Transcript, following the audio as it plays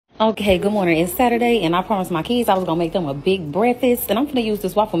Okay, good morning. It's Saturday, and I promised my kids I was gonna make them a big breakfast, and I'm gonna use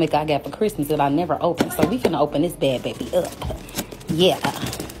this waffle maker I got for Christmas that I never opened. So we finna open this bad baby up. Yeah.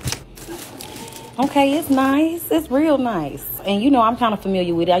 Okay, it's nice. It's real nice, and you know I'm kind of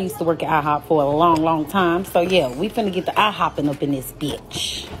familiar with it. I used to work at IHOP for a long time. So yeah, we finna get the IHOPing up in this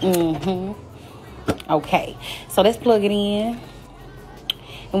bitch. Okay, so let's plug it in,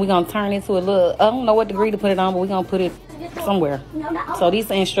 and we're gonna turn it to a little. I don't know what degree to put it on, but we're gonna put it somewhere. So these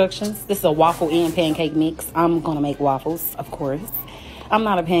are instructions. This is a waffle and pancake mix. I'm gonna make waffles, of course. I'm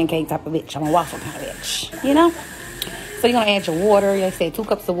not a pancake type of bitch. I'm a waffle kind of bitch, you know. So you're gonna add your water. They said 2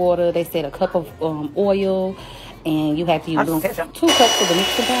 cups of water. They said a cup of oil, and you have to use 2 cups of the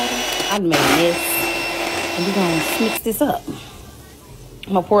mixing powder. I made this, and we're gonna mix this up.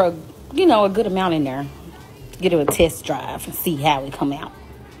 I'm gonna pour a good amount in there. Get it a test drive and see how it come out.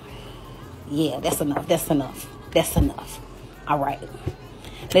 Yeah, that's enough. That's enough. All right.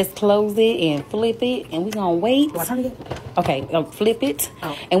 Let's close it and flip it, and we're going to wait. Okay, flip it,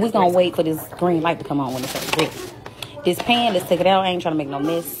 and we're going to wait for this green light to come on when it's ready. This pan, let's take it out. I ain't trying to make no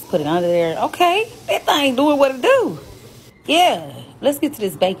mess. Put it under there. Okay, that thing doing what it do. Yeah, let's get to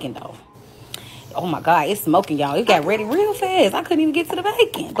this bacon, though. Oh, my God, it's smoking, y'all. It got ready real fast. I couldn't even get to the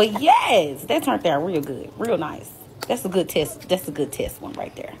bacon. But, yes, that turned out real good, real nice. That's a good test. That's a good test one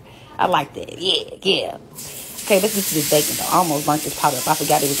right there. I like that. Yeah. Okay, let's get to this bacon, though. I almost burnt this pot up. I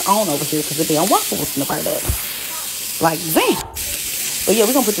forgot it was on over here because the damn waffle was in the burn up. Like, damn. But, yeah,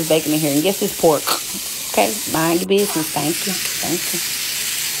 we're going to put this bacon in here. And guess this pork. Okay, mind your business. Thank you.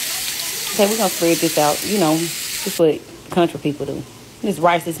 Okay, we're going to spread this out. You know, this is what country people do. This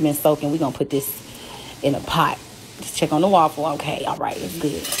rice has been soaking. We're going to put this in a pot. Just check on the waffle. Okay, all right, it's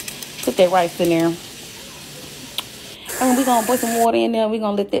good. Put that rice in there. And we're going to put some water in there. We're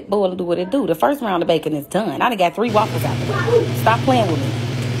going to let that boil do what it do. The first round of bacon is done. I done got 3 waffles out there. Stop playing with me.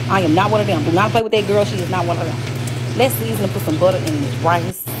 I am not one of them. Do not play with that girl. She is not one of them. Let's season and put some butter in this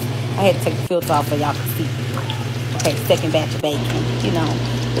rice. I had to take the filter off so y'all can see. Okay, second batch of bacon. You know,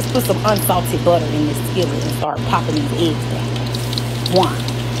 let's put some unsalted butter in this skillet and start popping these eggs down.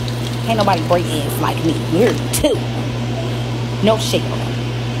 1. Can't nobody break eggs like me. We're 2. No shell.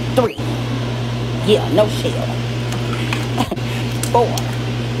 3. Yeah, no shell. 4.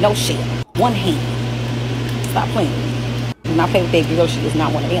 No shell. 1 hand. Stop playing with me. Do not play with that girl. She is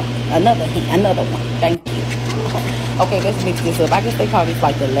not one of them. Another hand. Another one. Thank you. Okay, let's mix this up. I guess they call this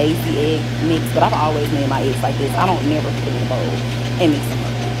like the lazy egg mix, but I've always made my eggs like this. I don't never put it in a bowl and mix them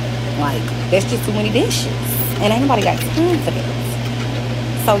up. Like, that's just too many dishes. And ain't nobody got time for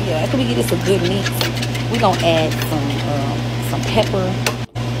that. So, yeah, after we get this a good mix, we're going to add some pepper.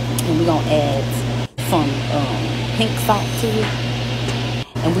 And we're going to add some pink salt to it.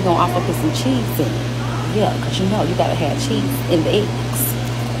 And we're going to also put some cheese in it. Yeah, because you know you got to have cheese in the eggs.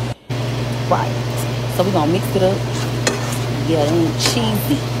 Right. So we're going to mix it up. Yeah, it ain't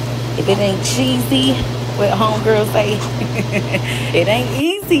cheesy. If it ain't cheesy, what homegirls say, it ain't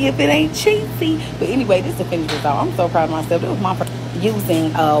easy if it ain't cheesy. But anyway, this is the finished result. I'm so proud of myself. It was my first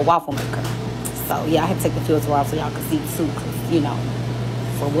using a waffle maker. So, yeah, I had to take the filter off so y'all can see too. Because, you know,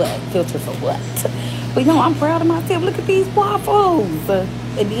 for what? Filter for what? But, you know, I'm proud of myself. Look at these waffles.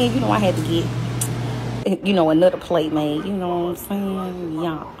 And then, you know, I had to get, you know, another plate made. You know what I'm saying?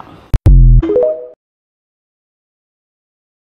 Yeah.